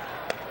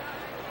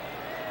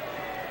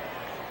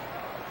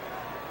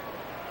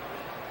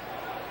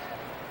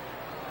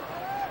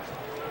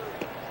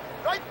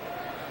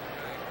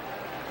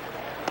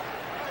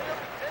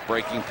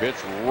 Breaking pitch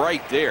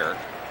right there.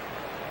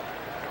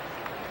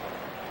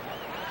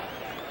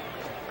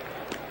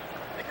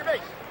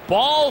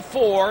 Ball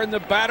 4, and the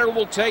batter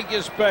will take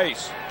his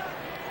base.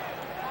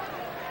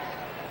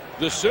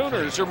 The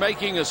Sooners are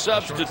making a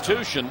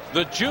substitution.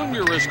 The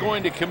junior is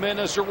going to come in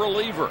as a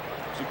reliever.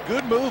 It's a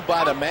good move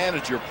by the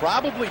manager.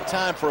 Probably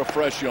time for a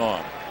fresh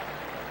arm.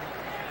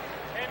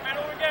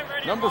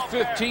 Number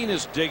 15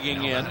 is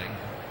digging in.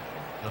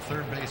 The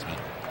third baseman,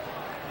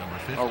 number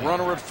 15. A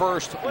runner at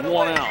first, 1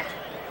 out.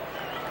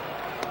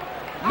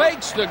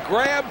 Makes the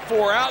grab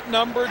for out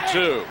number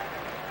 2.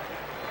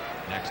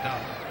 Next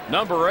up.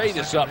 Number 8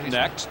 is up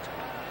next.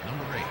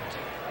 Number 8.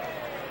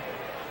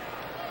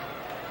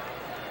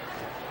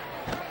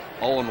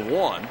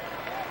 0-1.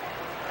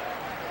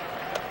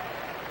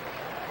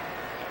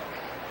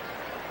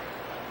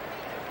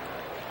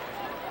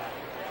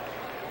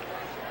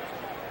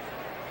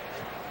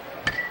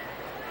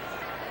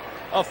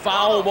 A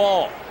foul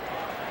ball.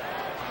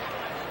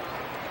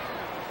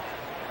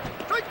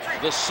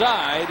 The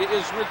side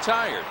is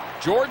retired.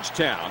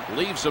 Georgetown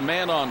leaves a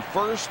man on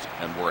first,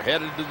 and we're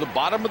headed to the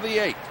bottom of the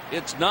 8th.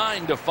 It's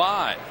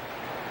 9-5.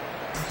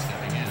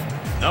 Stepping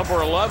in.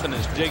 Number 11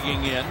 is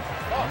digging in.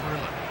 Number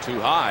 11. Too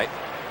high.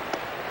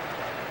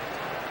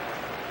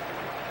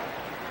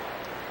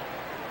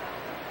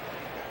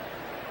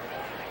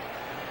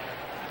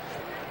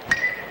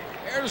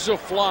 There's a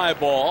fly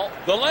ball.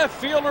 The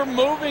left fielder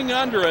moving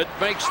under it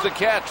makes the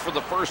catch for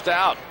the first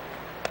out.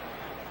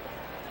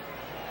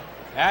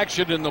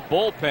 Action in the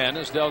bullpen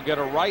as they'll get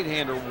a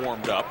right-hander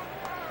warmed up.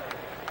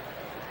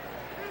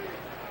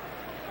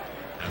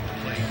 At the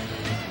plate,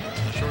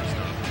 the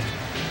shortstop,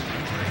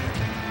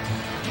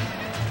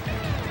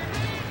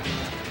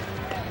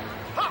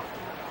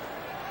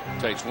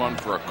 Takes one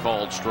for a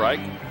called strike.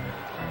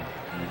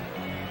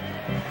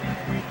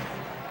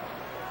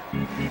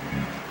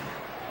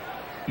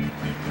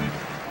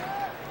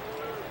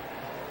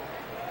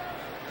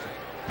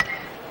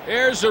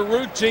 There's a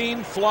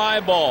routine fly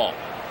ball.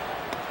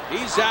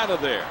 He's out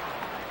of there.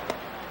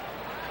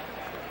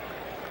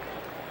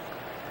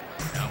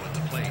 Now at the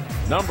plate.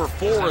 Number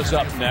 4 is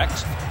up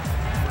next.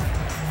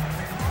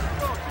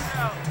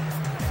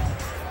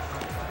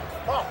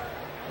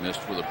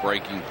 Missed with a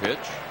breaking pitch.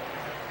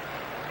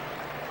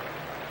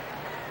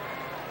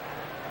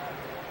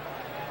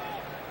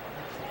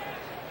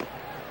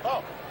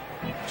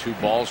 Two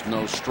balls,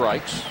 no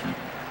strikes.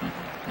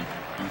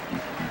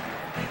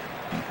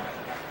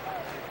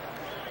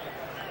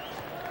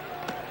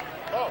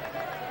 Oh.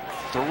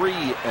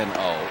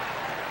 3-0.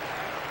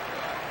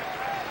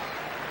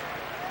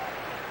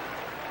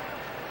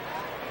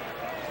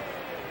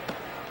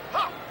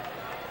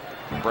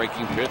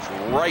 Breaking pitch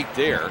right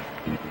there.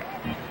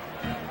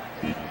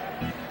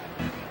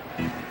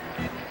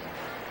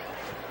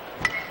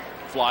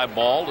 Fly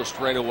ball to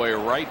straightaway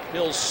right.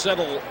 He'll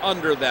settle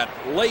under that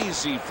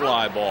lazy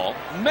fly ball.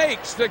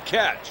 Makes the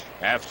catch.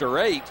 After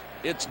 8,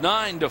 it's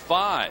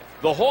 9-5.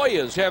 The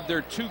Hoyas have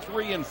their 2,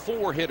 3, and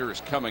 4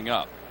 hitters coming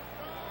up.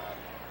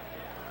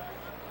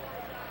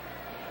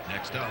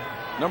 Next up.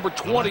 Number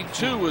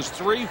 22 is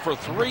 3 for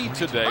 3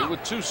 today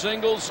with 2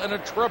 singles and a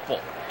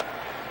triple.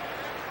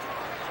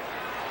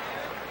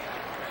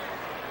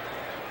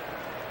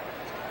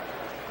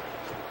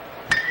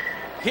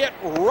 Hit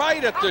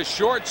right at the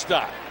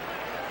shortstop.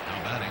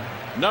 Now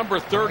batting. Number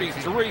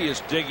 33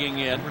 is digging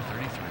in. Number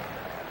 33.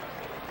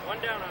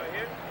 One down out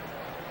here.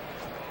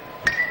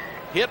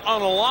 Hit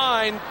on a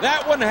line.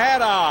 That one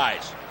had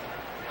eyes.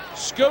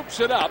 Scoops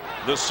it up.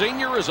 The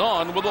senior is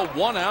on with a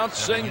 1-out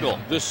single.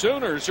 The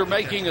Sooners are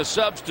making a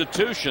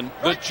substitution.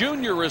 The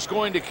junior is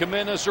going to come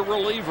in as a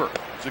reliever.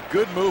 It's a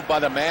good move by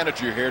the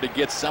manager here to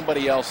get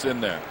somebody else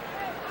in there.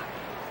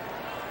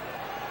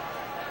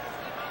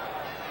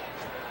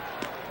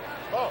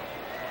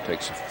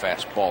 Takes a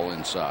fastball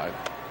inside.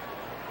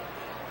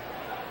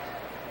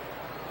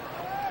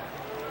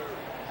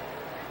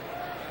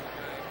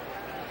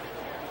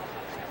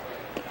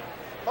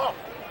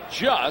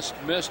 Just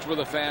missed with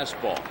a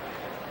fastball.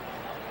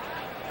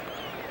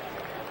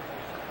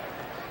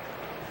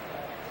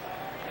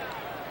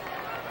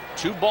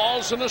 Two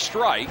balls and a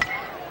strike.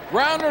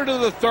 Grounder to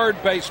the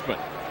third baseman.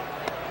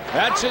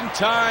 That's in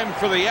time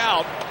for the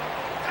out.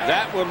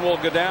 That one will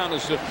go down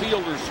as the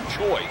fielder's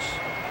choice.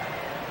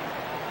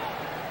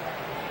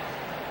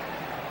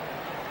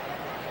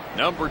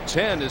 Number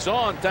 10 is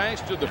on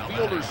thanks to the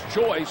fielder's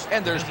choice,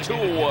 and there's 2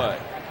 away.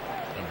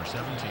 Number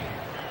 17.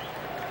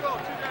 Go,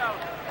 2 down.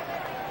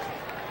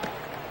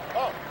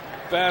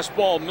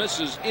 Fastball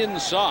misses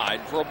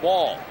inside for a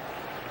ball.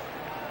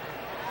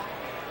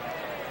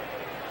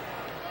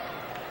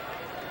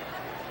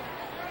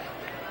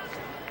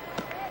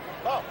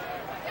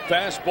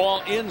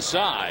 Fastball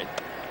inside.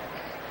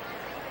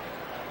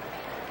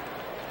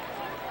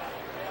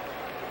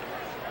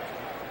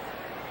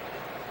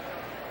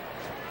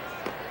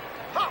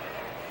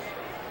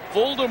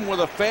 Fooled him with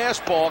a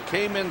fastball,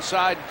 came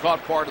inside,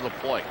 caught part of the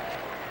plate.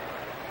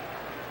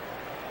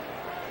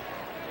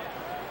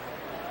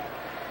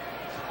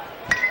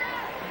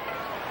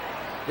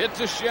 Hit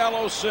to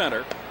shallow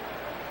center.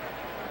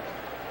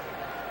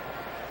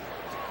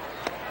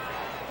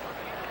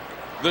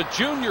 The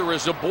junior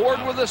is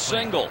aboard with a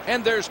single,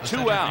 and there's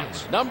 2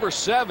 outs. Number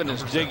 7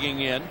 is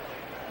digging in.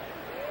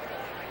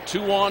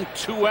 2 on,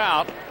 2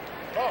 out.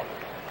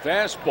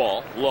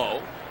 Fastball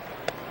low.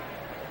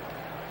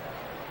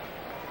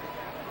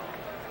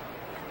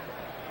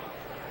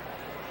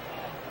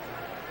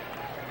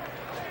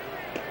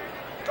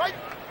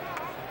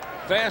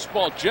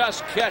 Fastball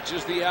just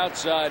catches the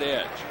outside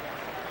edge.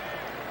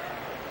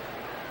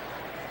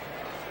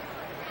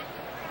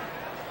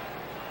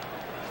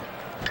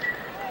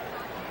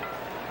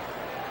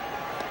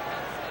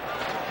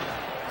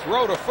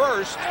 Throw to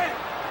first.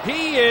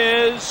 He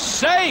is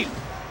safe.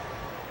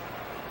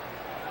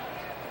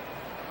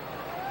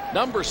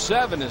 Number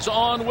 7 is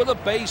on with a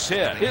base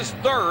hit, his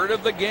 3rd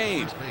of the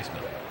game. First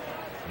baseman.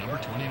 Number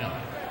 29.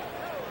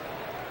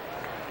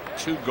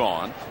 2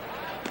 gone.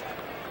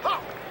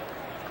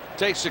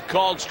 Takes a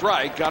called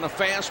strike on a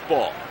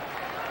fastball.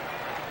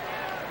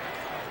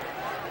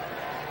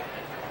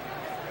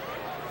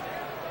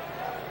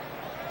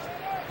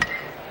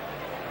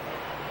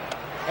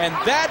 And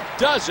that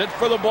does it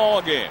for the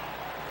ball game.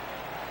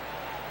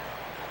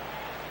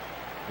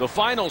 The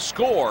final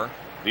score,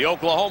 the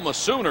Oklahoma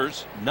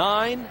Sooners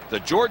 9,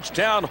 the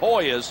Georgetown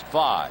Hoyas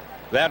 5.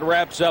 That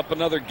wraps up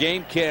another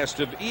game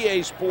cast of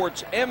EA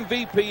Sports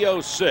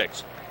MVP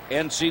 06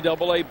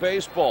 NCAA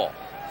Baseball.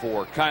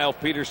 For Kyle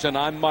Peterson,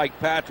 I'm Mike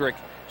Patrick.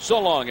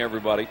 So long,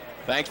 everybody.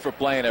 Thanks for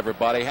playing,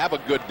 everybody. Have a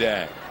good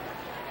day.